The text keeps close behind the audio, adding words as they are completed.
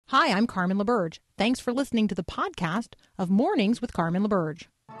Hi, I'm Carmen LaBerge. Thanks for listening to the podcast of Mornings with Carmen LaBerge.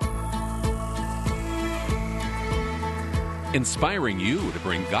 Inspiring you to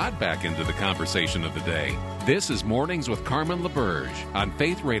bring God back into the conversation of the day. This is Mornings with Carmen LaBerge on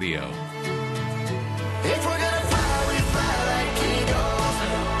Faith Radio. If we're gonna fly, we fly like eagles.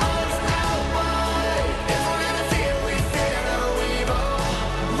 Arms out wide. If we're gonna fear, we fear no evil.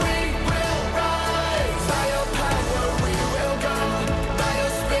 We will rise. By your power, we will go. By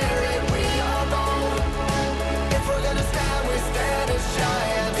your spirit, we are bold. If we're gonna stand, we stand as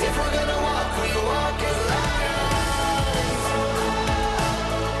giants. If we're gonna walk, we walk as lions.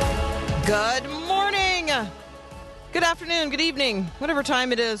 Good morning. Good afternoon, good evening, whatever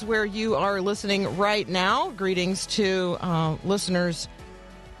time it is where you are listening right now. Greetings to listeners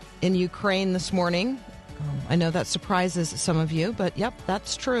in Ukraine this morning. I know that surprises some of you, but yep,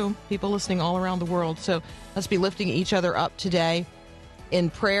 that's true. People listening all around the world. So let's be lifting each other up today in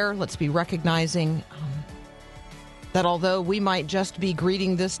prayer. Let's be recognizing that although we might just be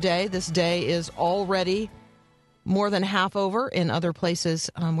greeting this day is already more than half over in other places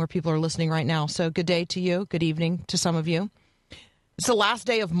where people are listening right now. So good day to you. Good evening to some of you. It's the last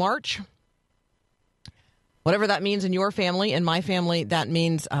day of March. Whatever that means in your family. In my family, that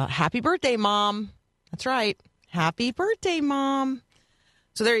means happy birthday, Mom. That's right. Happy birthday, Mom.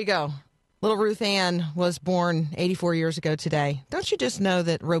 So there you go. Little Ruth Ann was born 84 years ago today. Don't you just know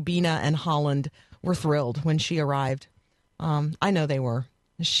that Robina and Holland were thrilled when she arrived? I know they were.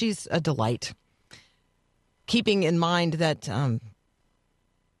 She's a delight. Keeping in mind that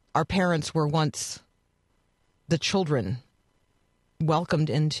our parents were once the children welcomed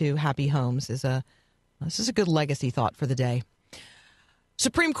into happy homes this is a good legacy thought for the day.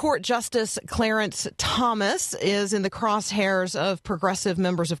 Supreme Court Justice Clarence Thomas is in the crosshairs of progressive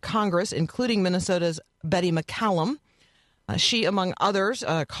members of Congress, including Minnesota's Betty McCallum. She, among others,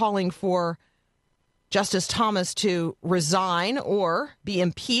 calling for Justice Thomas to resign or be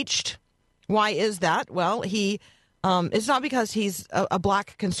impeached. Why is that? Well, it's not because he's a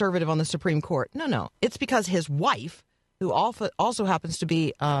black conservative on the Supreme Court. No. It's because his wife, who also happens to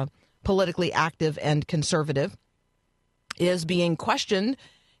be politically active and conservative, is being questioned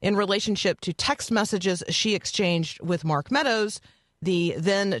in relationship to text messages she exchanged with Mark Meadows, the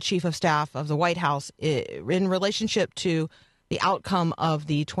then chief of staff of the White House, in relationship to the outcome of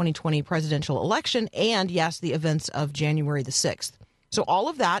the 2020 presidential election and, yes, the events of January the 6th. So all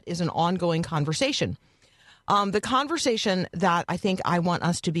of that is an ongoing conversation. The conversation that I think I want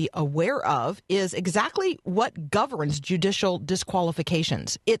us to be aware of is exactly what governs judicial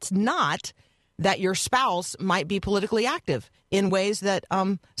disqualifications. It's not that your spouse might be politically active in ways that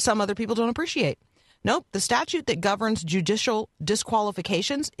some other people don't appreciate. Nope. The statute that governs judicial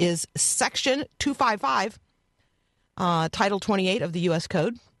disqualifications is Section 255, Title 28 of the U.S.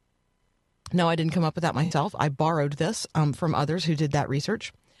 Code. No, I didn't come up with that myself. I borrowed this from others who did that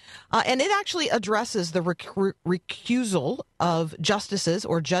research. And it actually addresses the recusal of justices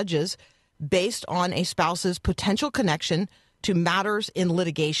or judges based on a spouse's potential connection to matters in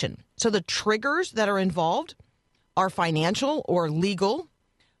litigation. So the triggers that are involved are financial or legal.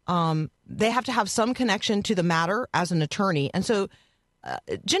 They have to have some connection to the matter as an attorney. And so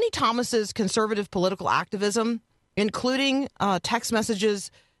Ginny Thomas's conservative political activism, including text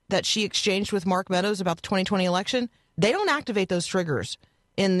messages that she exchanged with Mark Meadows about the 2020 election, they don't activate those triggers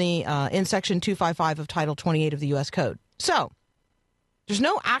in Section 255 of Title 28 of the U.S. Code. So there's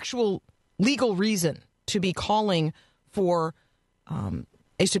no actual legal reason to be calling for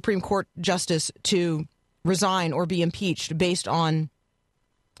a Supreme Court justice to resign or be impeached based on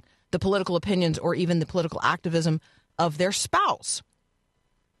the political opinions or even the political activism of their spouse.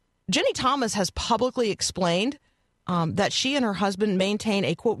 Ginny Thomas has publicly explained that she and her husband maintain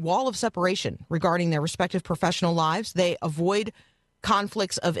a, quote, wall of separation regarding their respective professional lives. They avoid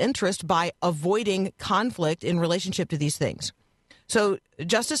conflicts of interest by avoiding conflict in relationship to these things. So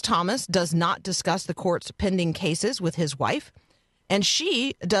Justice Thomas does not discuss the court's pending cases with his wife, and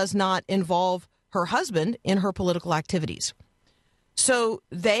she does not involve her husband in her political activities. So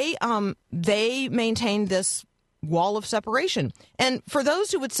they maintain this wall of separation. And for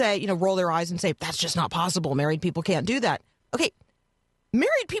those who would say, roll their eyes and say, that's just not possible. Married people can't do that. Okay,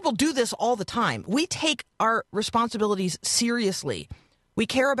 married people do this all the time. We take our responsibilities seriously. We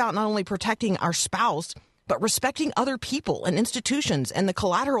care about not only protecting our spouse, but respecting other people and institutions and the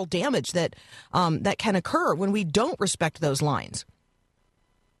collateral damage that can occur when we don't respect those lines.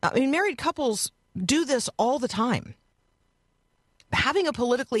 I mean, married couples do this all the time. Having a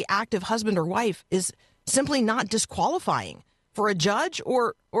politically active husband or wife is simply not disqualifying for a judge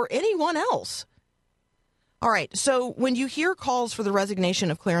or anyone else. All right. So when you hear calls for the resignation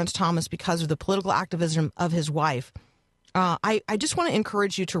of Clarence Thomas because of the political activism of his wife, I just want to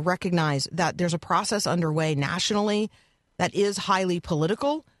encourage you to recognize that there's a process underway nationally that is highly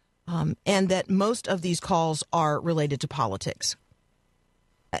political, and that most of these calls are related to politics.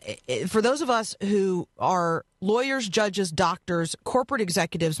 For those of us who are lawyers, judges, doctors, corporate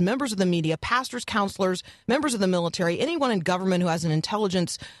executives, members of the media, pastors, counselors, members of the military, anyone in government who has an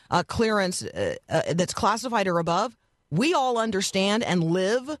intelligence clearance that's classified or above, we all understand and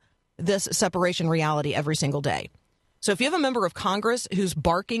live this separation reality every single day. So if you have a member of Congress who's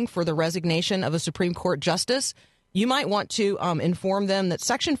barking for the resignation of a Supreme Court justice, you might want to inform them that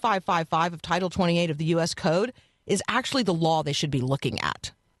Section 555 of Title 28 of the U.S. Code is actually the law they should be looking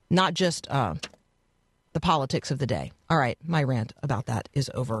at, not just the politics of the day. All right, my rant about that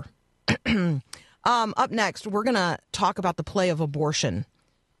is over. Up next, we're going to talk about the play of abortion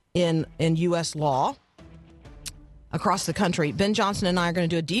in U.S. law across the country. Ben Johnson and I are going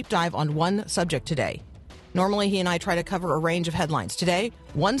to do a deep dive on one subject today. Normally, he and I try to cover a range of headlines. Today,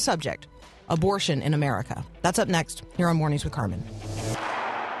 one subject, abortion in America. That's up next here on Mornings with Carmen.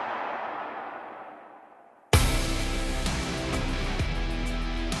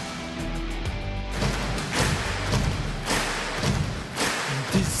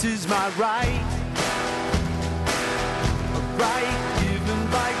 This is my right, a right given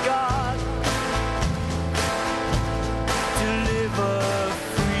by God to live a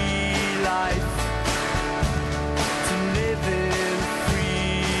free life, to live in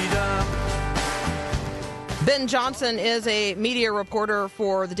freedom. Ben Johnson is a media reporter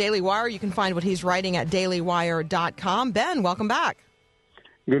for the Daily Wire. You can find what he's writing at dailywire.com. Ben, welcome back.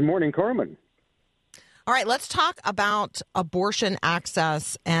 Good morning, Carmen. All right, let's talk about abortion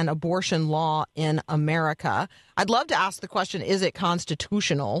access and abortion law in America. I'd love to ask the question, is it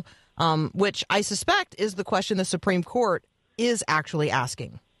constitutional? Which I suspect is the question the Supreme Court is actually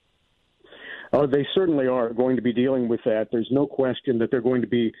asking. Oh, they certainly are going to be dealing with that. There's no question that they're going to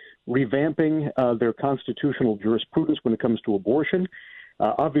be revamping their constitutional jurisprudence when it comes to abortion.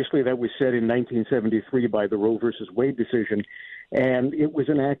 Obviously, that was said in 1973 by the Roe versus Wade decision, and it was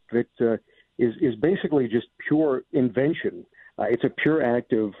an act that is basically just pure invention. It's a pure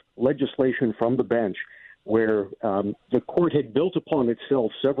act of legislation from the bench where the court had built upon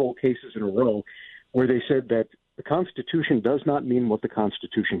itself several cases in a row where they said that the Constitution does not mean what the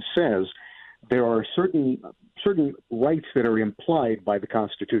Constitution says. There are certain rights that are implied by the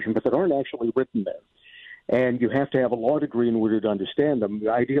Constitution, but that aren't actually written there. And you have to have a law degree in order to understand them.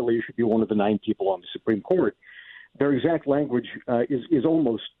 Ideally, you should be one of the 9 people on the Supreme Court. Their exact language is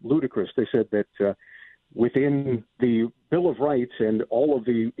almost ludicrous. They said that within the Bill of Rights and all of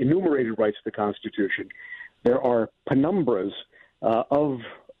the enumerated rights of the Constitution, there are penumbras of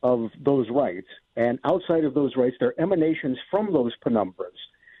those rights. And outside of those rights, there are emanations from those penumbras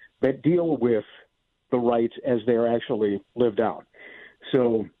that deal with the rights as they're actually lived out.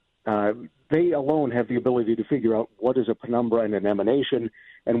 So they alone have the ability to figure out what is a penumbra and an emanation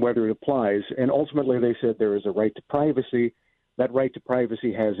and whether it applies. And ultimately, they said there is a right to privacy. That right to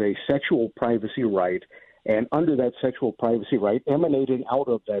privacy has a sexual privacy right. And under that sexual privacy right, emanating out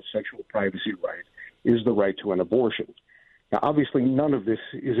of that sexual privacy right, is the right to an abortion. Now, obviously, none of this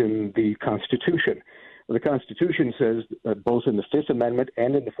is in the Constitution. The Constitution says, both in the Fifth Amendment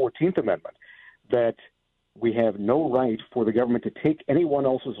and in the 14th Amendment, that we have no right for the government to take anyone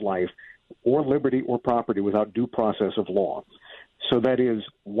else's life or liberty or property without due process of law. So that is,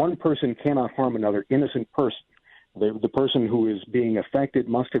 one person cannot harm another innocent person. The person who is being affected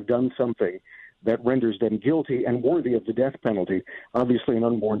must have done something that renders them guilty and worthy of the death penalty. Obviously, an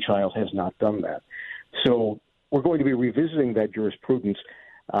unborn child has not done that. So we're going to be revisiting that jurisprudence.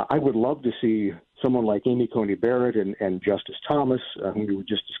 I would love to see someone like Amy Coney Barrett and Justice Thomas, whom we were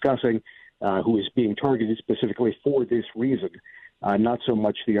just discussing, who is being targeted specifically for this reason, not so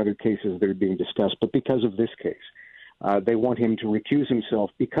much the other cases that are being discussed, but because of this case. They want him to recuse himself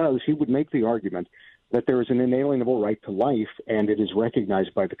because he would make the argument that there is an inalienable right to life and it is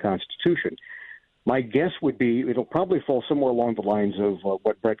recognized by the Constitution. My guess would be it'll probably fall somewhere along the lines of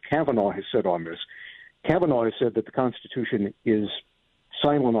what Brett Kavanaugh has said on this. Kavanaugh has said that the Constitution is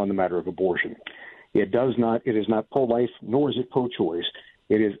silent on the matter of abortion. It is not pro-life, nor is it pro-choice.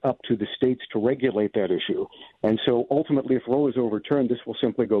 It is up to the states to regulate that issue. And so ultimately, if Roe is overturned, this will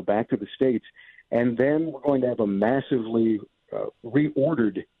simply go back to the states. And then we're going to have a massively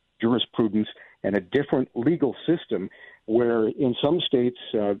reordered jurisprudence and a different legal system where in some states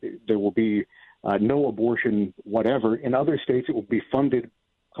there will be no abortion whatever. In other states, it will be funded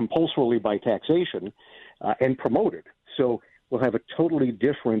compulsorily by taxation and promoted. So we'll have a totally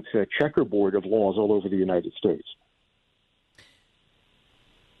different checkerboard of laws all over the United States.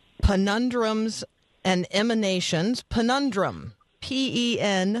 Penundrums and emanations. Penundrum,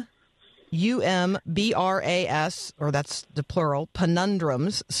 P-E-N-U-M-B-R-A-S, or that's the plural,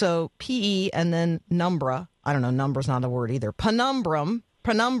 penundrums. So P-E and then numbra. I don't know, numbra's not a word either. Penumbra,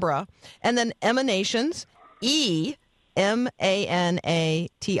 and then emanations,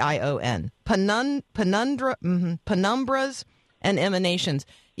 E-M-A-N-A-T-I-O-N. Penumbras and emanations.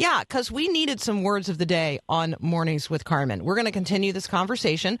 Yeah, because we needed some words of the day on Mornings with Carmen. We're going to continue this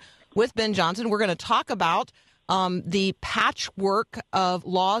conversation with Ben Johnson. We're going to talk about the patchwork of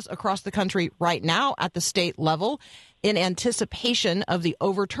laws across the country right now at the state level in anticipation of the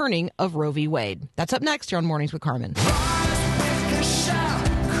overturning of Roe v. Wade. That's up next here on Mornings with Carmen.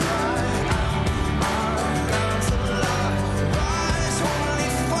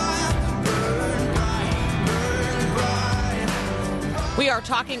 We are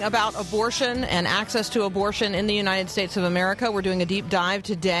talking about abortion and access to abortion in the United States of America. We're doing a deep dive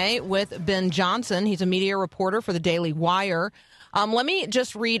today with Ben Johnson. He's a media reporter for the Daily Wire. Let me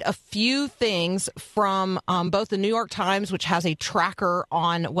just read a few things from both the New York Times, which has a tracker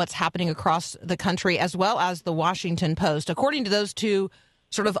on what's happening across the country, as well as the Washington Post. According to those two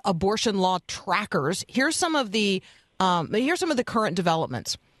sort of abortion law trackers, here's some of the current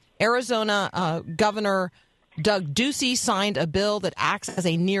developments. Arizona Governor Doug Ducey signed a bill that acts as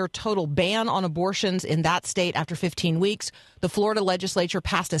a near total ban on abortions in that state after 15 weeks. The Florida legislature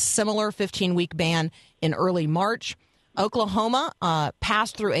passed a similar 15-week ban in early March. Oklahoma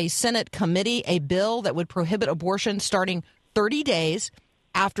passed through a Senate committee a bill that would prohibit abortion starting 30 days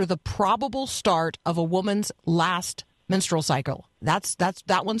after the probable start of a woman's last menstrual cycle.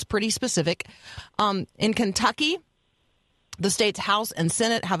 That one's pretty specific. In Kentucky, the state's House and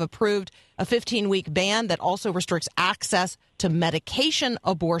Senate have approved a 15-week ban that also restricts access to medication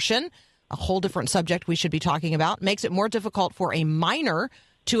abortion, a whole different subject we should be talking about, makes it more difficult for a minor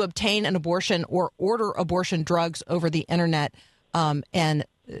to obtain an abortion or order abortion drugs over the internet and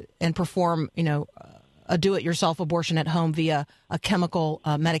perform, a do-it-yourself abortion at home via a chemical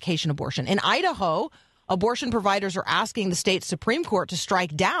medication abortion. In Idaho, abortion providers are asking the state Supreme Court to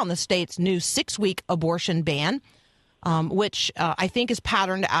strike down the state's new 6-week abortion ban, which I think is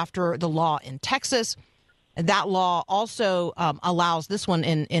patterned after the law in Texas. That law also allows, this one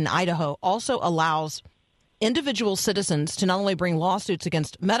in Idaho, also allows individual citizens to not only bring lawsuits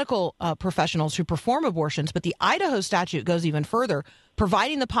against medical professionals who perform abortions, but the Idaho statute goes even further,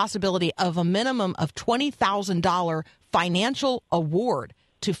 providing the possibility of a minimum of $20,000 financial award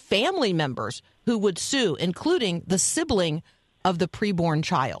to family members who would sue, including the sibling of the preborn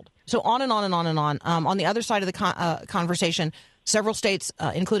child. So on and on and on and on. On the other side of the conversation, several states,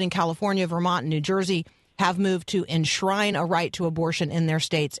 including California, Vermont, and New Jersey, have moved to enshrine a right to abortion in their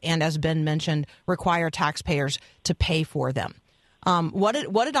states and, as Ben mentioned, require taxpayers to pay for them. What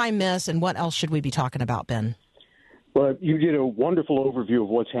did I miss, and what else should we be talking about, Ben? Well, you did a wonderful overview of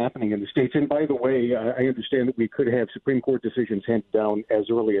what's happening in the states. And by the way, I understand that we could have Supreme Court decisions handed down as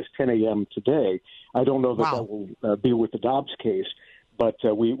early as 10 a.m. today. I don't know that that will be with the Dobbs case, but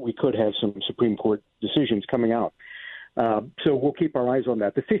we could have some Supreme Court decisions coming out. So we'll keep our eyes on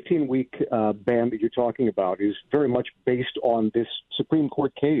that. The 15-week ban that you're talking about is very much based on this Supreme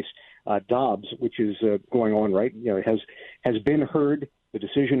Court case, Dobbs, which is going on, right? It has been heard. The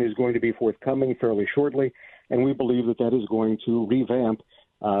decision is going to be forthcoming fairly shortly, and we believe that is going to revamp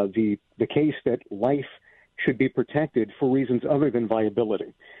the case that life should be protected for reasons other than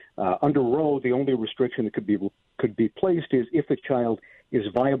viability. Under Roe, the only restriction that could be placed is if the child is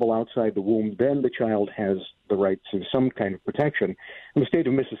viable outside the womb, then the child has the right to some kind of protection. And the state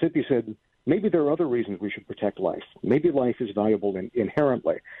of Mississippi said maybe there are other reasons we should protect life. Maybe life is valuable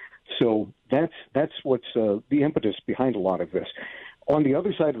inherently. So that's what's the impetus behind a lot of this. On the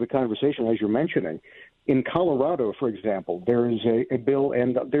other side of the conversation, as you're mentioning, in Colorado, for example, there is a bill,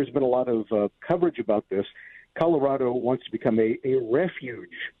 and there's been a lot of coverage about this. Colorado wants to become a refuge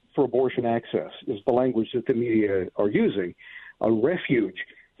for abortion access, is the language that the media are using, a refuge.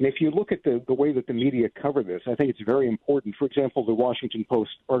 And if you look at the way that the media cover this, I think it's very important. For example, the Washington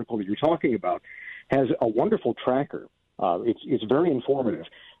Post article that you're talking about has a wonderful tracker. It's very informative,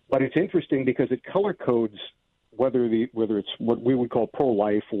 but it's interesting because it color codes whether it's what we would call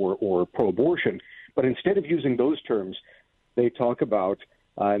pro-life or pro-abortion. But instead of using those terms, they talk about,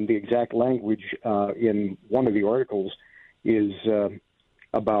 and the exact language in one of the articles is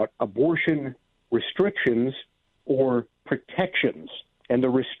about abortion restrictions or protections. And the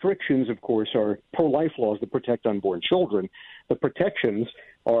restrictions, of course, are pro-life laws that protect unborn children. The protections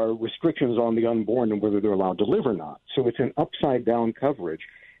are restrictions on the unborn and whether they're allowed to live or not. So it's an upside-down coverage,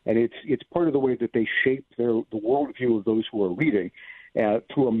 and it's part of the way that they shape the worldview of those who are reading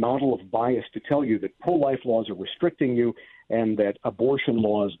through a model of bias to tell you that pro-life laws are restricting you and that abortion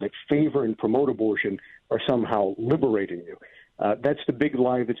laws that favor and promote abortion are somehow liberating you. That's the big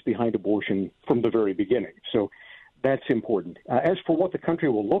lie that's behind abortion from the very beginning. So that's important. As for what the country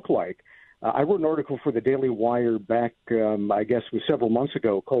will look like, I wrote an article for the Daily Wire back, I guess, was several months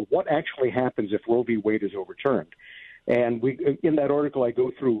ago called What Actually Happens If Roe v. Wade is Overturned. And in that article, I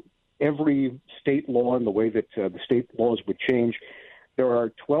go through every state law and the way that the state laws would change. There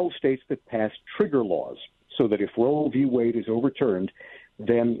are 12 states that pass trigger laws so that if Roe v. Wade is overturned,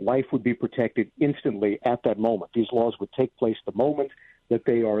 then life would be protected instantly at that moment. These laws would take place the moment that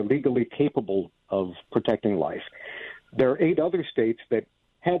they are legally capable of protecting life. There are 8 other states that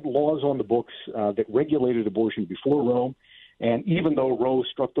had laws on the books that regulated abortion before Roe, and even though Roe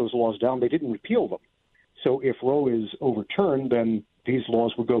struck those laws down, they didn't repeal them. So if Roe is overturned, then these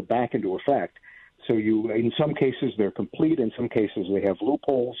laws would go back into effect. So in some cases, they're complete. In some cases, they have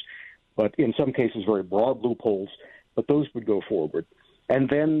loopholes, but in some cases, very broad loopholes, but those would go forward. And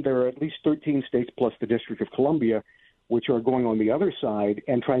then there are at least 13 states plus the District of Columbia, which are going on the other side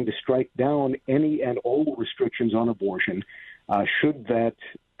and trying to strike down any and all restrictions on abortion. Should that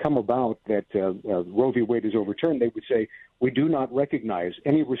come about, that Roe v. Wade is overturned, they would say, we do not recognize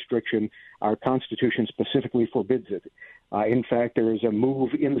any restriction. Our Constitution specifically forbids it. In fact, there is a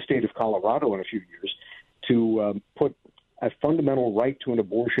move in the state of Colorado in a few years to put a fundamental right to an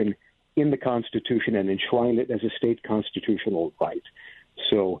abortion in the Constitution and enshrine it as a state constitutional right.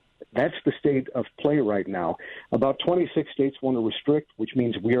 So that's the state of play right now. About 26 states want to restrict, which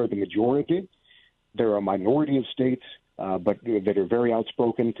means we are the majority. There are a minority of states but that are very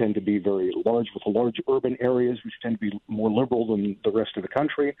outspoken, tend to be very large, with large urban areas, which tend to be more liberal than the rest of the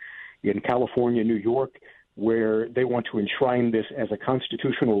country. In California, New York, where they want to enshrine this as a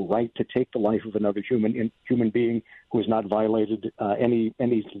constitutional right to take the life of another human being who has not violated any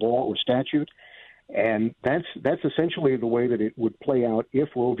law or statute. And that's essentially the way that it would play out if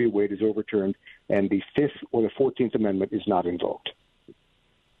Roe v. Wade is overturned and the 5th or the 14th Amendment is not invoked.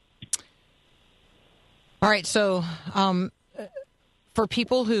 All right, so for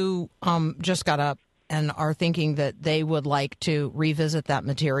people who just got up and are thinking that they would like to revisit that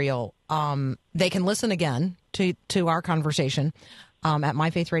material, they can listen again to our conversation at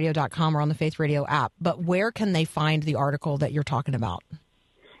myfaithradio.com or on the Faith Radio app. But where can they find the article that you're talking about?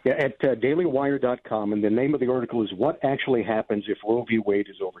 Yeah, at dailywire.com, and the name of the article is What Actually Happens If Roe v. Wade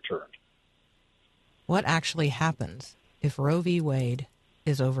is Overturned. What actually happens if Roe v. Wade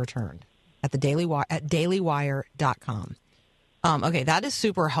is overturned? At the dailywire.com. Okay, that is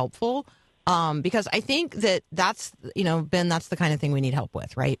super helpful because I think that's, Ben, that's the kind of thing we need help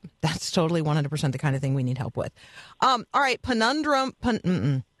with, right? That's totally 100% the kind of thing we need help with. All right,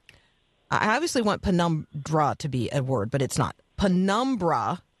 I obviously want penumbra to be a word, but it's not.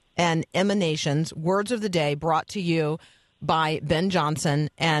 Penumbra and emanations, words of the day brought to you by Ben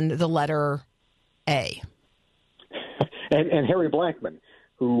Johnson and the letter A. And Harry Blackman,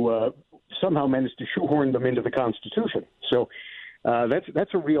 who somehow managed to shoehorn them into the Constitution. So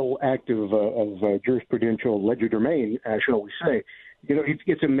that's a real act of jurisprudential legerdemain, shall we say.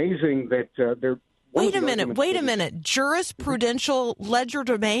 It's amazing that they're... Wait a minute. Jurisprudential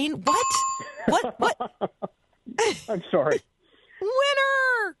legerdemain? What? I'm sorry.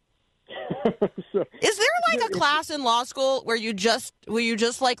 Winner! So, is there like a class in law school where you just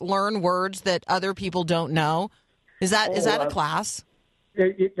like learn words that other people don't know? Is that a class?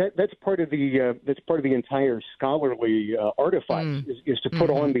 That's part of the entire scholarly artifice is to put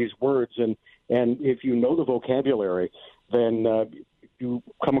on these words, and if you know the vocabulary, then you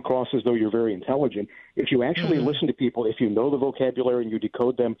come across as though you're very intelligent. If you actually listen to people, if you know the vocabulary and you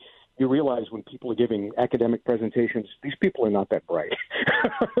decode them, you realize when people are giving academic presentations, these people are not that bright.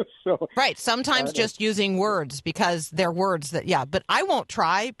 So, right. Sometimes just using words because they're words that, but I won't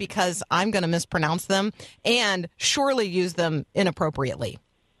try because I'm going to mispronounce them and surely use them inappropriately.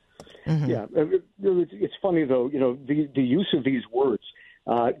 Mm-hmm. Yeah. It's funny, though, the use of these words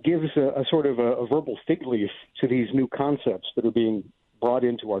gives a sort of a verbal fig leaf to these new concepts that are being brought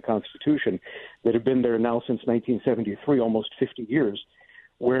into our Constitution that have been there now since 1973, almost 50 years,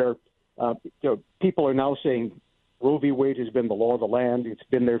 where people are now saying Roe v. Wade has been the law of the land. It's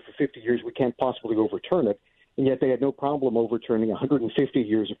been there for 50 years. We can't possibly overturn it. And yet they had no problem overturning 150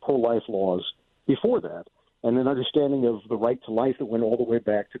 years of pro-life laws before that, and an understanding of the right to life that went all the way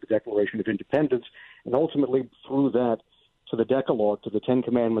back to the Declaration of Independence, and ultimately through that to the Decalogue, to the Ten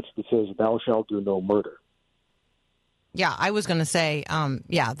Commandments that says, thou shalt do no murder. Yeah, I was going to say,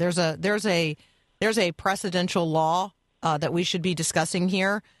 there's a precedential law that we should be discussing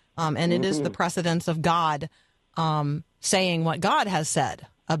here, and it is the precedence of God saying what God has said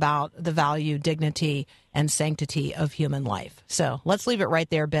about the value, dignity, and sanctity of human life. So let's leave it right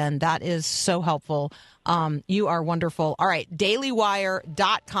there, Ben. That is so helpful. You are wonderful. All right,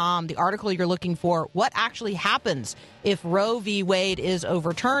 dailywire.com, the article you're looking for. What actually happens if Roe v. Wade is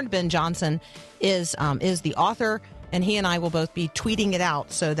overturned? Ben Johnson is the author, and he and I will both be tweeting it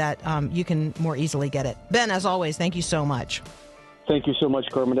out so that you can more easily get it. Ben, as always, thank you so much. Thank you so much,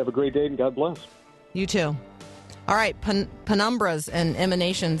 Carmen. Have a great day, and God bless. You too. All right, penumbras and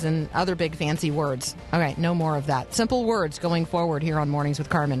emanations and other big fancy words. All right, no more of that. Simple words going forward here on Mornings with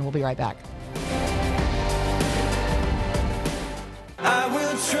Carmen. We'll be right back. I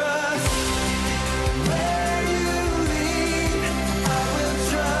will trust where you lead. I will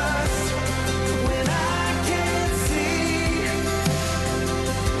trust when I can't see.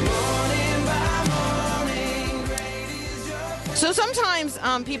 Morning by morning, great is your. So sometimes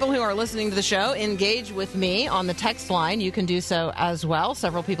people who are listening to the show engage with me on the text line. You can do so as well.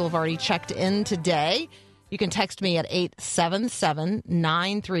 Several people have already checked in today. You can text me at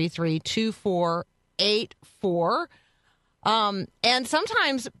 877-933-2484. And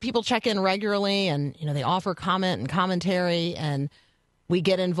sometimes people check in regularly and, they offer comment and commentary and we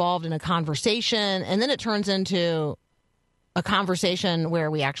get involved in a conversation and then it turns into a conversation where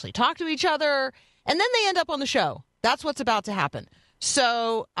we actually talk to each other and then they end up on the show. That's what's about to happen.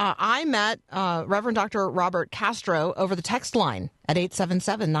 So I met Reverend Dr. Robert Castro over the text line at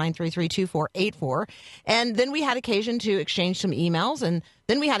 877-933-2484. And then we had occasion to exchange some emails and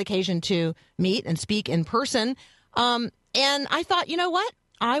then we had occasion to meet and speak in person. And I thought, you know what?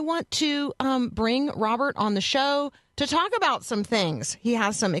 I want to bring Robert on the show to talk about some things. He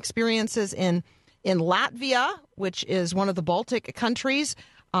has some experiences in Latvia, which is one of the Baltic countries,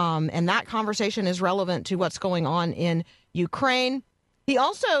 and that conversation is relevant to what's going on in Ukraine. He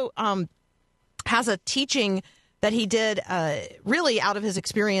also has a teaching that he did really out of his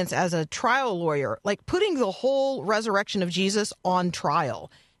experience as a trial lawyer, like putting the whole resurrection of Jesus on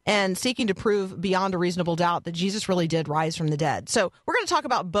trial and seeking to prove beyond a reasonable doubt that Jesus really did rise from the dead. So we're going to talk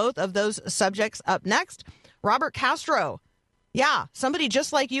about both of those subjects up next. Robert Castro, somebody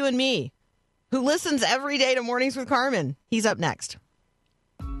just like you and me who listens every day to Mornings with Carmen. He's up next.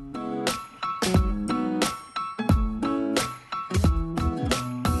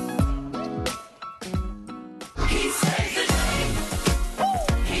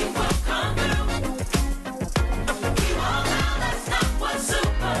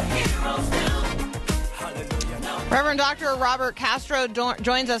 Reverend Dr. Robert Castro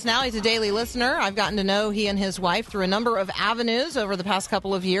joins us now. He's a daily listener. I've gotten to know he and his wife through a number of avenues over the past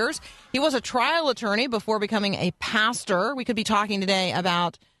couple of years. He was a trial attorney before becoming a pastor. We could be talking today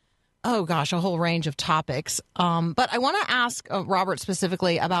about, a whole range of topics. But I want to ask Robert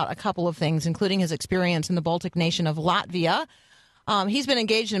specifically about a couple of things, including his experience in the Baltic nation of Latvia. He's been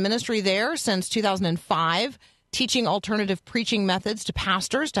engaged in ministry there since 2005, teaching alternative preaching methods to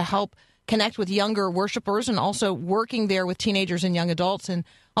pastors to help connect with younger worshipers and also working there with teenagers and young adults and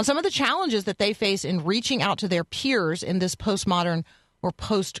on some of the challenges that they face in reaching out to their peers in this postmodern or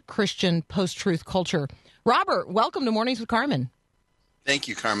post-Christian, post-truth culture. Robert, welcome to Mornings with Carmen. Thank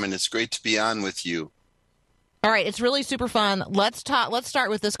you, Carmen. It's great to be on with you. All right. It's really super fun. Let's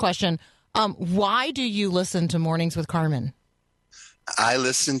start with this question. Why do you listen to Mornings with Carmen? I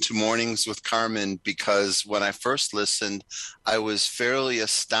listened to Mornings with Carmen because when I first listened, I was fairly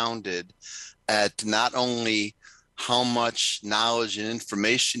astounded at not only how much knowledge and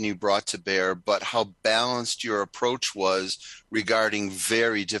information you brought to bear, but how balanced your approach was regarding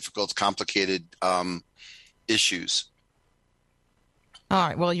very difficult, complicated issues. All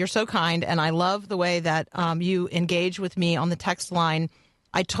right. Well, you're so kind, and I love the way that you engage with me on the text line.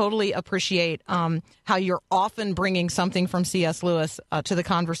 I totally appreciate how you're often bringing something from C.S. Lewis to the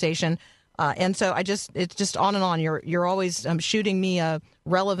conversation. And so it's just on and on. You're always shooting me a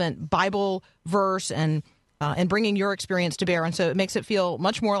relevant Bible verse and bringing your experience to bear. And so it makes it feel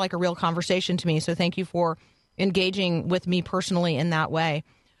much more like a real conversation to me. So thank you for engaging with me personally in that way.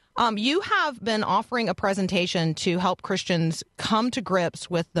 You have been offering a presentation to help Christians come to grips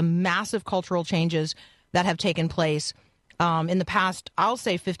with the massive cultural changes that have taken place in the past, I'll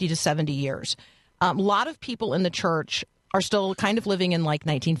say 50 to 70 years. A lot of people in the church are still kind of living in like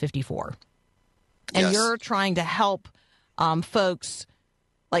 1954. And Yes. You're trying to help folks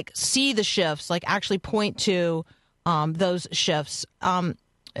like see the shifts, like actually point to those shifts.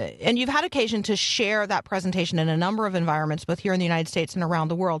 And you've had occasion to share that presentation in a number of environments, both here in the United States and around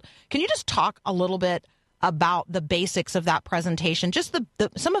the world. Can you just talk a little bit about the basics of that presentation? Just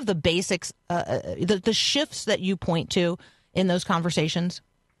some of the basics, the shifts that you point to in those conversations.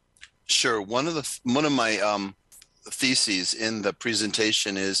 Sure. One of my theses in the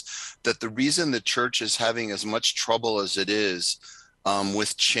presentation is that the reason the church is having as much trouble as it is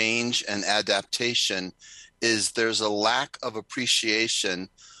with change and adaptation is there's a lack of appreciation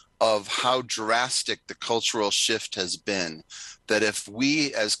of how drastic the cultural shift has been. That if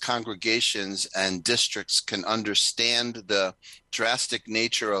we as congregations and districts can understand the drastic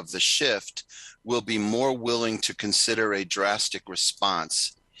nature of the shift, we'll be more willing to consider a drastic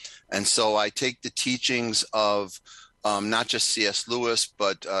response. And so I take the teachings of not just C.S. Lewis,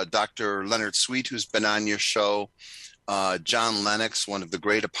 but Dr. Leonard Sweet, who's been on your show, John Lennox, one of the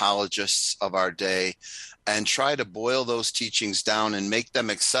great apologists of our day, and try to boil those teachings down and make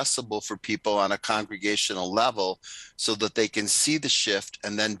them accessible for people on a congregational level so that they can see the shift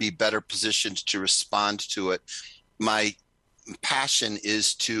and then be better positioned to respond to it. My passion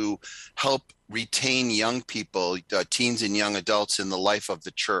is to help retain young people, teens and young adults in the life of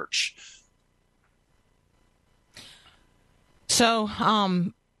the church. So,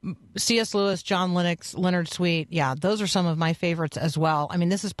 C.S. Lewis, John Lennox, Leonard Sweet, yeah, those are some of my favorites as well. I mean,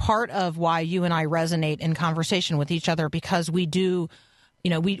 this is part of why you and I resonate in conversation with each other, because we do,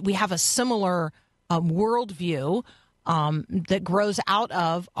 we have a similar worldview that grows out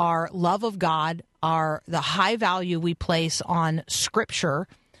of our love of God, the high value we place on Scripture,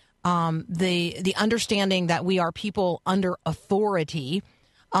 the understanding that we are people under authority.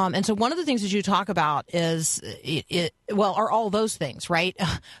 And so one of the things that you talk about is, are all those things, right?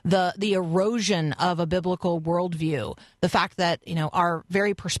 The erosion of a biblical worldview, the fact that, our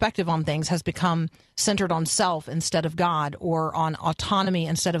very perspective on things has become centered on self instead of God, or on autonomy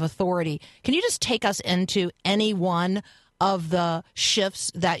instead of authority. Can you just take us into any one of the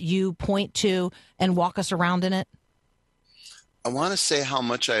shifts that you point to and walk us around in it? I want to say how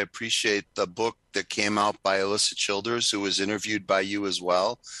much I appreciate the book that came out by Alyssa Childers, who was interviewed by you as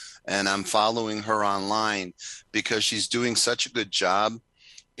well. And I'm following her online because she's doing such a good job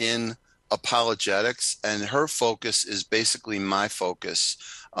in apologetics. And her focus is basically my focus.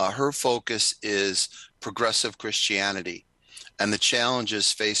 Her focus is progressive Christianity and the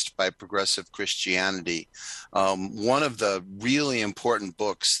challenges faced by progressive Christianity. One of the really important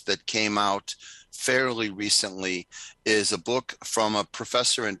books that came out fairly recently is a book from a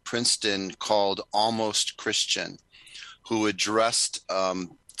professor in Princeton called Almost Christian, who addressed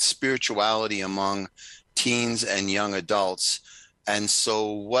spirituality among teens and young adults. And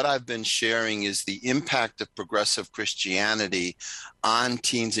so what I've been sharing is the impact of progressive Christianity on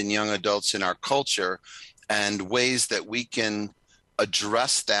teens and young adults in our culture and ways that we can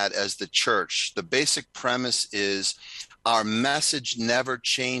address that as the church. The basic premise is our message never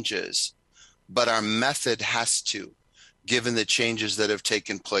changes, but our method has to, given the changes that have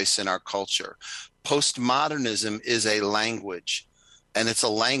taken place in our culture. Postmodernism is a language, and it's a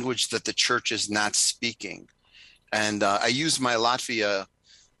language that the church is not speaking. And I use my Latvia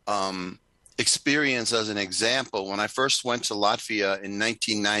experience as an example. When I first went to Latvia in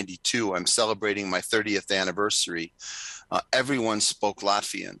 1992, I'm celebrating my 30th anniversary. Everyone spoke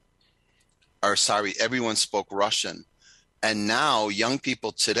everyone spoke Russian. And now young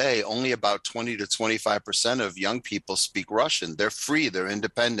people today, only about 20 to 25% of young people speak Russian. They're free, they're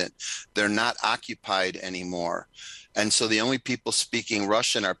independent, they're not occupied anymore. And so the only people speaking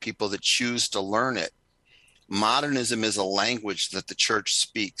Russian are people that choose to learn it. Modernism is a language that the church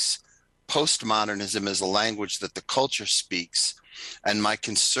speaks. Postmodernism is a language that the culture speaks. And my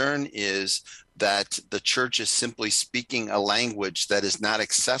concern is that the church is simply speaking a language that is not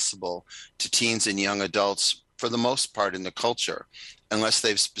accessible to teens and young adults for the most part in the culture, unless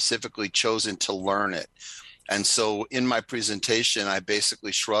they've specifically chosen to learn it. And so in my presentation, I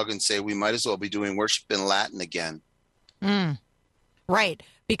basically shrug and say, we might as well be doing worship in Latin again. Right.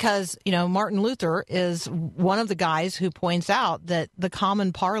 Because, Martin Luther is one of the guys who points out that the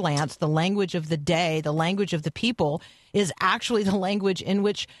common parlance, the language of the day, the language of the people, is actually the language in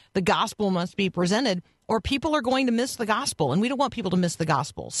which the gospel must be presented, or people are going to miss the gospel. And we don't want people to miss the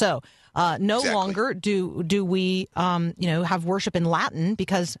gospel. So Exactly. Longer do we, have worship in Latin,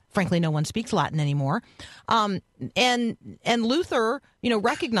 because, frankly, no one speaks Latin anymore. And Luther,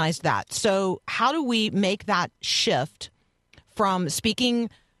 recognized that. So how do we make that shift from speaking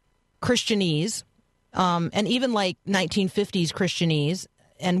Christianese, and even like 1950s Christianese,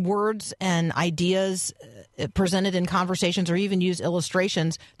 and words and ideas presented in conversations, or even use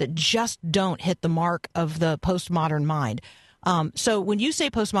illustrations that just don't hit the mark of the postmodern mind? So when you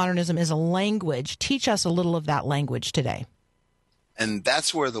say postmodernism is a language, teach us a little of that language today. And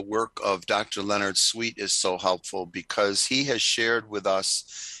that's where the work of Dr. Leonard Sweet is so helpful, because he has shared with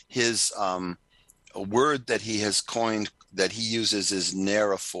us his a word that he has coined that he uses is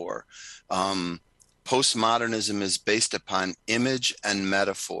narrafor. Postmodernism is based upon image and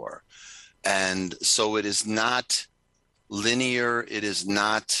metaphor. And so it is not linear, it is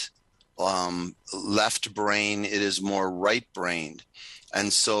not left brain, it is more right brained.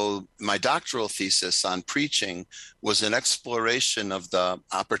 And so my doctoral thesis on preaching was an exploration of the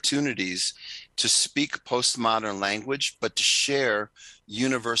opportunities to speak postmodern language, but to share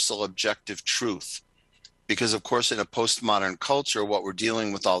universal objective truth. Because, of course, in a postmodern culture, what we're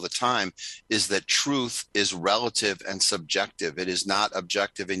dealing with all the time is that truth is relative and subjective. It is not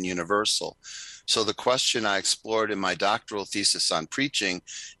objective and universal. So the question I explored in my doctoral thesis on preaching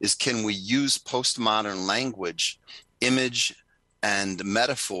is, can we use postmodern language, image, and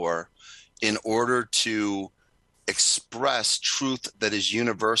metaphor in order to express truth that is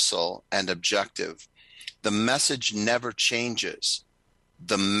universal and objective? The message never changes.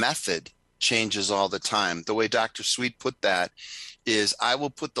 The method changes all the time. The way Dr. Sweet put that is, I will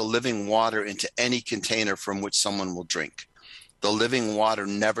put the living water into any container from which someone will drink. The living water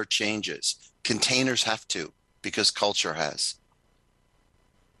never changes. Containers have to, because culture has.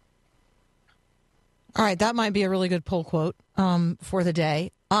 All right, that might be a really good pull quote for the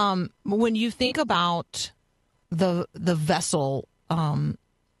day. When you think about the vessel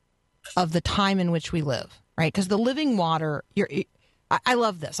of the time in which we live, right? Because the living water, I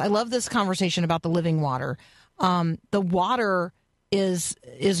love this. I love this conversation about the living water. The water is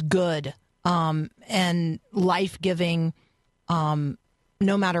good and life-giving,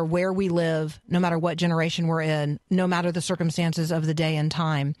 no matter where we live, no matter what generation we're in, no matter the circumstances of the day and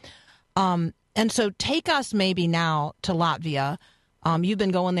time. And so take us maybe now to Latvia. You've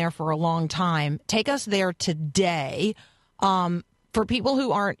been going there for a long time. Take us there today. For people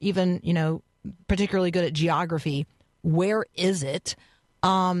who aren't even, particularly good at geography, where is it?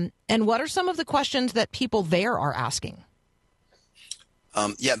 And what are some of the questions that people there are asking?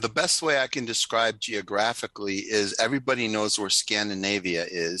 The best way I can describe geographically is, everybody knows where Scandinavia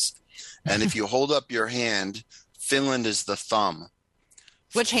is. And if you hold up your hand, Finland is the thumb.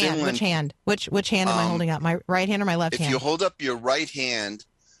 Which hand? Which hand am I holding up? My right hand or my left hand? If you hold up your right hand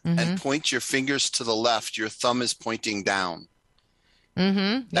and point your fingers to the left, your thumb is pointing down.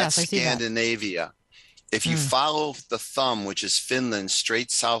 Mm-hmm. That's Yes, I see Scandinavia. If you follow the thumb, which is Finland,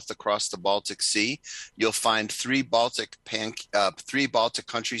 straight south across the Baltic Sea, you'll find three Baltic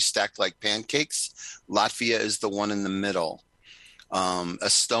countries stacked like pancakes. Latvia is the one in the middle.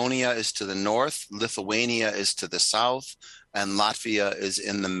 Estonia is to the north, Lithuania is to the south, and Latvia is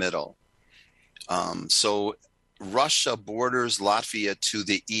in the middle. So Russia borders Latvia to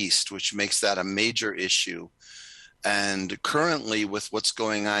the east, which makes that a major issue. And currently, with what's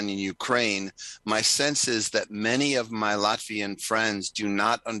going on in Ukraine, my sense is that many of my Latvian friends do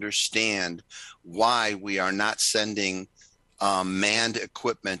not understand why we are not sending manned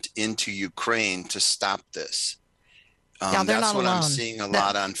equipment into Ukraine to stop this. Yeah, they're that's not what alone. I'm seeing a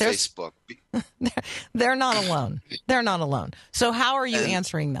lot on Facebook. They're not alone. They're not alone. So how are you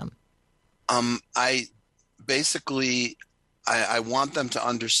answering them? I want them to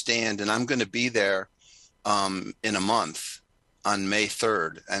understand, and I'm going to be there in a month on May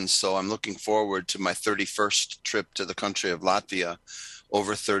 3rd. And so I'm looking forward to my 31st trip to the country of Latvia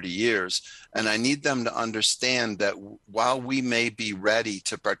over 30 years. And I need them to understand that while we may be ready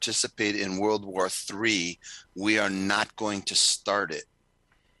to participate in World War III, we are not going to start it.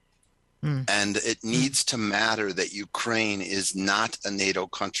 And it needs to matter that Ukraine is not a NATO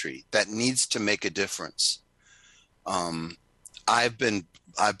country. That needs to make a difference. I've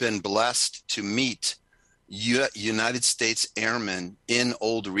been blessed to meet United States airmen in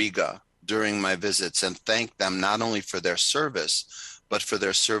Old Riga during my visits and thank them not only for their service, but for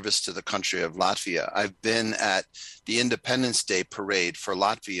their service to the country of Latvia. I've been at the Independence Day parade for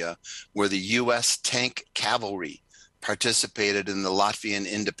Latvia, where the U.S. tank cavalry participated in the Latvian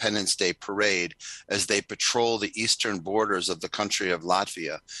Independence Day parade as they patrol the eastern borders of the country of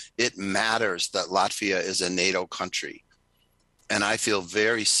Latvia. It matters that Latvia is a NATO country. And I feel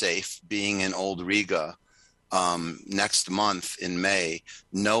very safe being in Old Riga next month in May,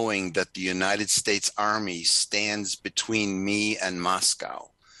 knowing that the United States Army stands between me and Moscow.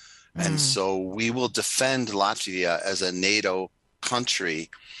 And so we will defend Latvia as a NATO country.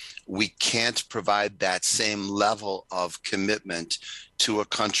 We can't provide that same level of commitment to a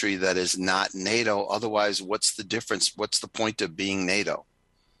country that is not NATO. Otherwise, what's the difference? What's the point of being NATO?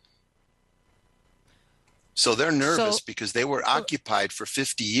 So they're nervous because they were occupied for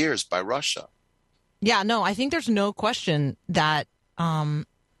 50 years by Russia. Yeah, no, I think there's no question that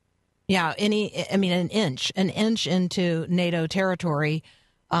an inch into NATO territory,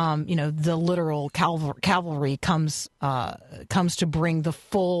 the literal cavalry comes to bring the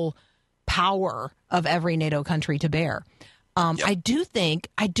full power of every NATO country to bear. Yep. I do think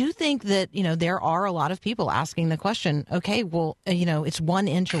that, there are a lot of people asking the question, okay, well, it's 1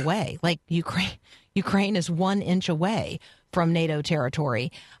 inch away. Like Ukraine is 1 inch away from NATO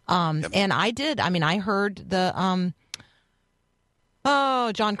territory. Yep. And I heard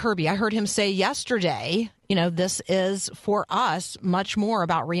John Kirby, I heard him say yesterday, this is for us much more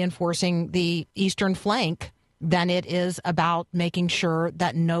about reinforcing the eastern flank than it is about making sure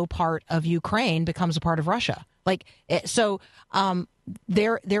that no part of Ukraine becomes a part of Russia. There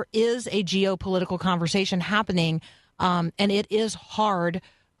is a geopolitical conversation happening, and it is hard.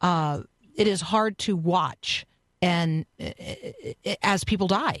 It is hard to watch, and as people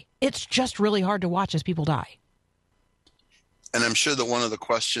die, it's just really hard to watch as people die. And I'm sure that one of the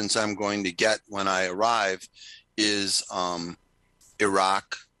questions I'm going to get when I arrive is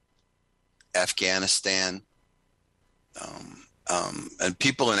Iraq, Afghanistan, and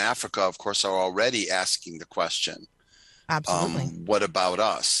people in Africa, of course, are already asking the question. Absolutely. What about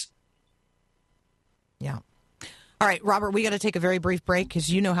us? Yeah. All right, Robert, we got to take a very brief break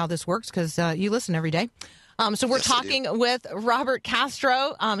because you know how this works because you listen every day. So we're talking with Robert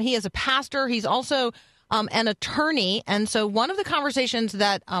Castro. He is a pastor. He's also an attorney. And so one of the conversations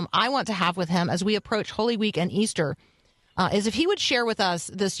that I want to have with him as we approach Holy Week and Easter is if he would share with us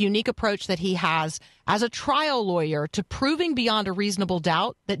this unique approach that he has as a trial lawyer to proving beyond a reasonable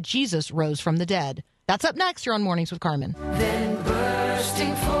doubt that Jesus rose from the dead. That's up next. You're on Mornings with Carmen. Then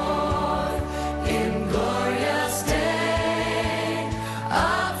bursting forth in glorious day,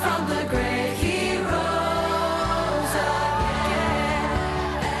 up from the grave he rose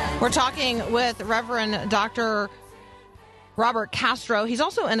again. We're talking with Reverend Dr. Robert Castro. He's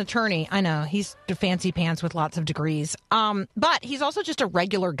also an attorney. I know he's fancy pants with lots of degrees, but he's also just a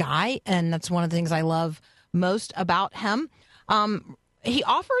regular guy, and that's one of the things I love most about him. He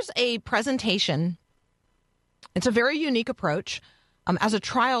offers a presentation. It's a very unique approach as a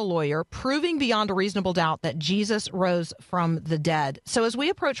trial lawyer, proving beyond a reasonable doubt that Jesus rose from the dead. So as we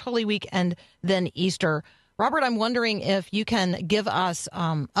approach Holy Week and then Easter, Robert, I'm wondering if you can give us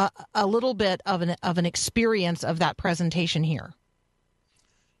a little bit of an experience of that presentation here.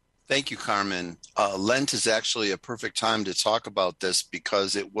 Thank you, Carmen. Lent is actually a perfect time to talk about this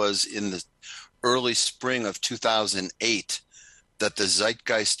because it was in the early spring of 2008 that the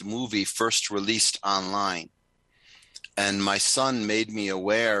Zeitgeist movie first released online. And my son made me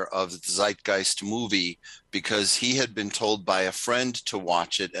aware of the Zeitgeist movie because he had been told by a friend to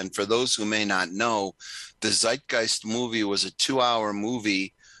watch it. And for those who may not know, the Zeitgeist movie was a 2-hour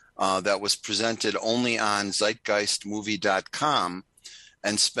movie that was presented only on zeitgeistmovie.com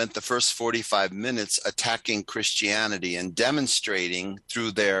and spent the first 45 minutes attacking Christianity and demonstrating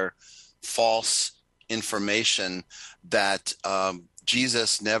through their false information that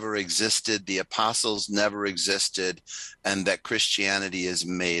Jesus never existed, the apostles never existed, and that Christianity is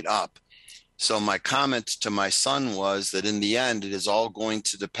made up. So my comment to my son was that in the end, it is all going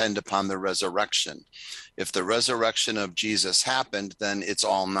to depend upon the resurrection. If the resurrection of Jesus happened, then it's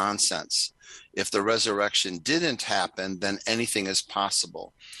all nonsense. If the resurrection didn't happen, then anything is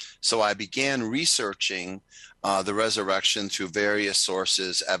possible. So I began researching the resurrection through various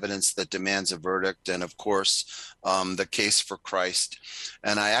sources, evidence that demands a verdict, and of course, the case for Christ.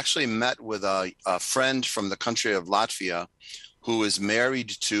 And I actually met with a friend from the country of Latvia who is married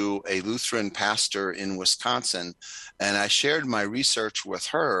to a Lutheran pastor in Wisconsin. And I shared my research with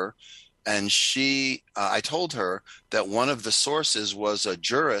her. And I told her that one of the sources was a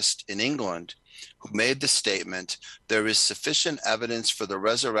jurist in England who made the statement, there is sufficient evidence for the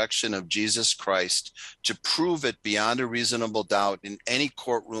resurrection of Jesus Christ to prove it beyond a reasonable doubt in any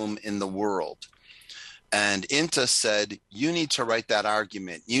courtroom in the world. And INTA said, you need to write that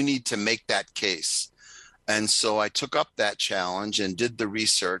argument. You need to make that case. And so I took up that challenge and did the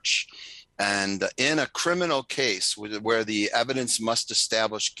research. And in a criminal case where the evidence must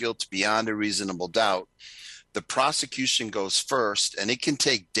establish guilt beyond a reasonable doubt, the prosecution goes first, and it can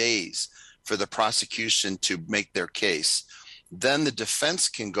take days for the prosecution to make their case. Then the defense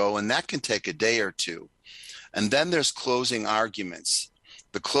can go, and that can take a day or two. And then there's closing arguments.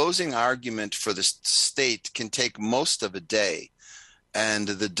 The closing argument for the state can take most of a day, and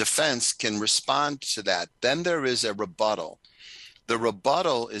the defense can respond to that. Then there is a rebuttal. The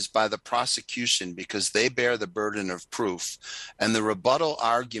rebuttal is by the prosecution because they bear the burden of proof. And the rebuttal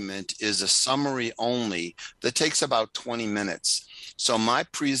argument is a summary only that takes about 20 minutes. So my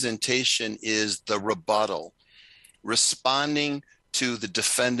presentation is the rebuttal, responding to the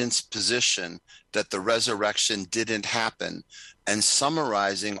defendant's position that the resurrection didn't happen and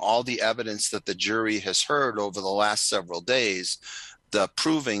summarizing all the evidence that the jury has heard over the last several days, the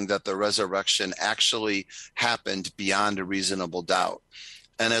proving that the resurrection actually happened beyond a reasonable doubt.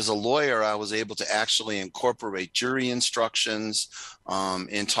 And as a lawyer, I was able to actually incorporate jury instructions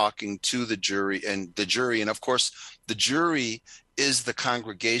in talking to the jury. And of course, the jury is the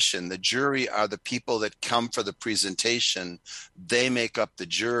congregation. The jury are the people that come for the presentation. They make up the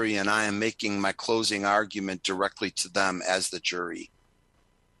jury, and I am making my closing argument directly to them as the jury.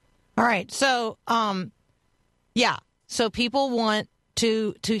 All right. So, so people want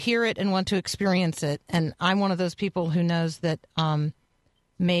to hear it and want to experience it. And I'm one of those people who knows that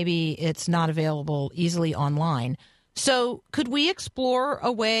maybe it's not available easily online. So could we explore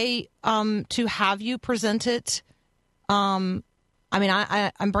a way to have you present it? I'm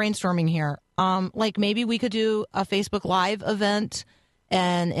brainstorming here. Like maybe we could do a Facebook Live event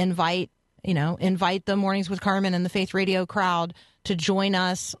and invite the Mornings with Carmen and the Faith Radio crowd to join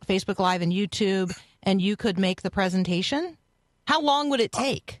us, Facebook Live and YouTube, and you could make the presentation. How long would it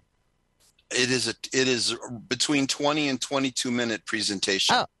take? It is between 20 and 22 minute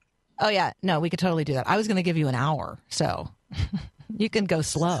presentation. Oh yeah. No, we could totally do that. I was going to give you an hour, so you can go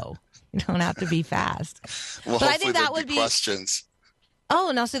slow. You don't have to be fast. Well, but I think that would be questions.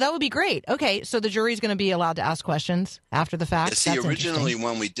 Oh, no, so that would be great. Okay, so the jury's going to be allowed to ask questions after the fact. See, originally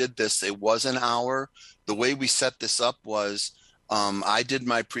when we did this, it was an hour. The way we set this up was I did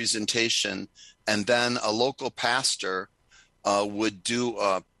my presentation, and then a local pastor would do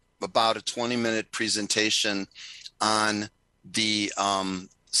about a 20-minute presentation on the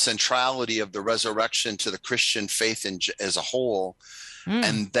centrality of the resurrection to the Christian faith as a whole.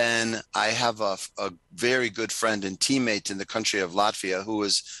 And then I have a very good friend and teammate in the country of Latvia who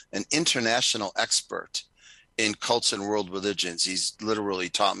is an international expert in cults and world religions. He's literally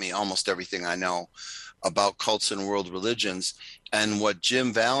taught me almost everything I know about cults and world religions. And what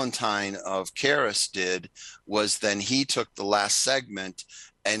Jim Valentine of Charis did was then he took the last segment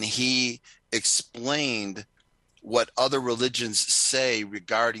and he explained what other religions say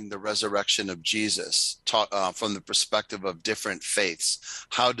regarding the resurrection of Jesus from the perspective of different faiths.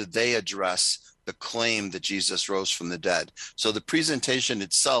 How did they address the claim that Jesus rose from the dead? So the presentation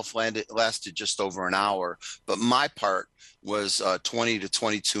itself lasted just over an hour, but my part was a 20 to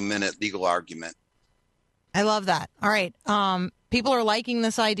 22 minute legal argument. I love that. All right. People are liking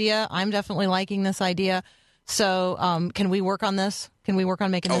this idea. I'm definitely liking this idea. So can we work on this? Can we work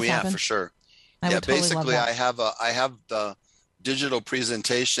on making this happen? Oh, yeah, for sure. Basically, I have the digital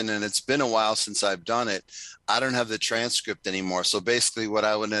presentation, and it's been a while since I've done it. I don't have the transcript anymore. So basically what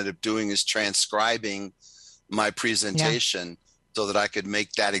I would end up doing is transcribing my presentation so that I could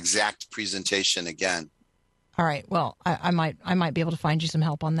make that exact presentation again. All right. Well, I might be able to find you some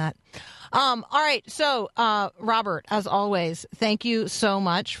help on that. All right. So, Robert, as always, thank you so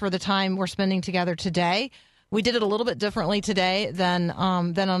much for the time we're spending together today. We did it a little bit differently today than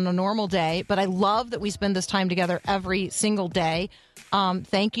on a normal day, but I love that we spend this time together every single day.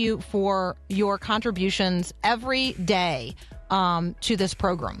 Thank you for your contributions every day to this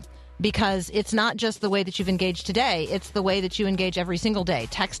program, because it's not just the way that you've engaged today; it's the way that you engage every single day.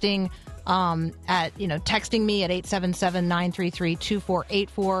 Texting texting me at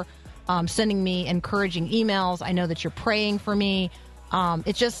 877-933-2484, sending me encouraging emails. I know that you're praying for me.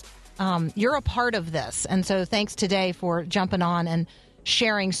 It's just. You're a part of this. And so thanks today for jumping on and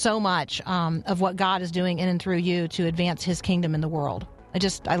sharing so much of what God is doing in and through you to advance his kingdom in the world.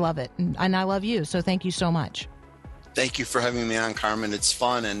 I love it. And I love you. So thank you so much. Thank you for having me on, Carmen. It's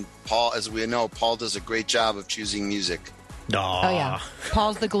fun. And Paul, as we know, Paul does a great job of choosing music. Aww. Oh, yeah.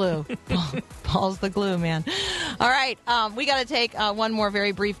 Paul's the glue. Paul's the glue, man. All right. We got to take one more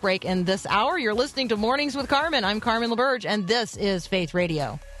very brief break in this hour. You're listening to Mornings with Carmen. I'm Carmen LaBerge, and this is Faith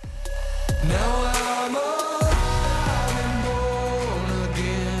Radio. Now I'm alive and born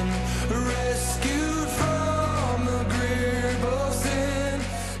again, rescued from the grip of sin.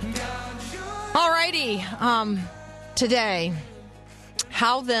 All righty. Today,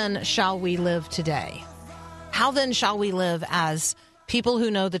 how then shall we live today? How then shall we live as people who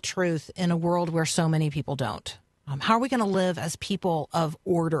know the truth in a world where so many people don't? How are we going to live as people of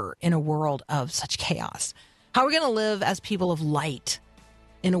order in a world of such chaos? How are we going to live as people of light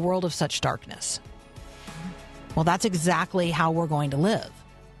in a world of such darkness? Well, that's exactly how we're going to live.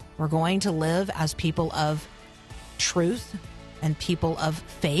 We're going to live as people of truth and people of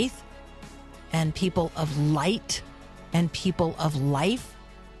faith and people of light and people of life,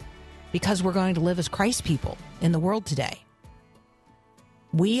 because we're going to live as Christ people in the world today.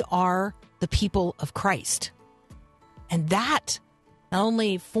 We are the people of Christ. And that not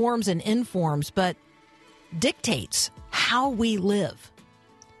only forms and informs, but dictates how we live.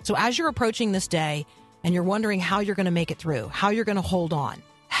 So as you're approaching this day and you're wondering how you're going to make it through, how you're going to hold on,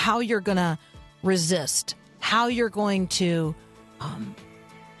 how you're going to resist, how you're going to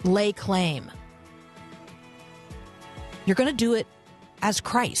lay claim, you're going to do it as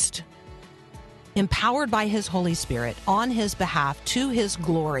Christ, empowered by his Holy Spirit, on his behalf, to his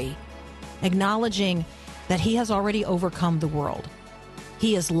glory, acknowledging that he has already overcome the world.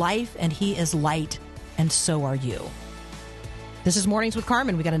 He is life and he is light, and so are you. This is Mornings with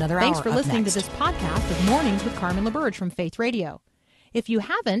Carmen. We got another hour. Thanks for up listening next. to this podcast of Mornings with Carmen LaBerge from Faith Radio. If you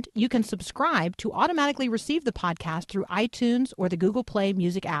haven't, you can subscribe to automatically receive the podcast through iTunes or the Google Play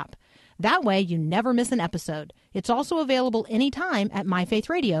Music app. That way, you never miss an episode. It's also available anytime at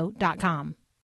myfaithradio.com.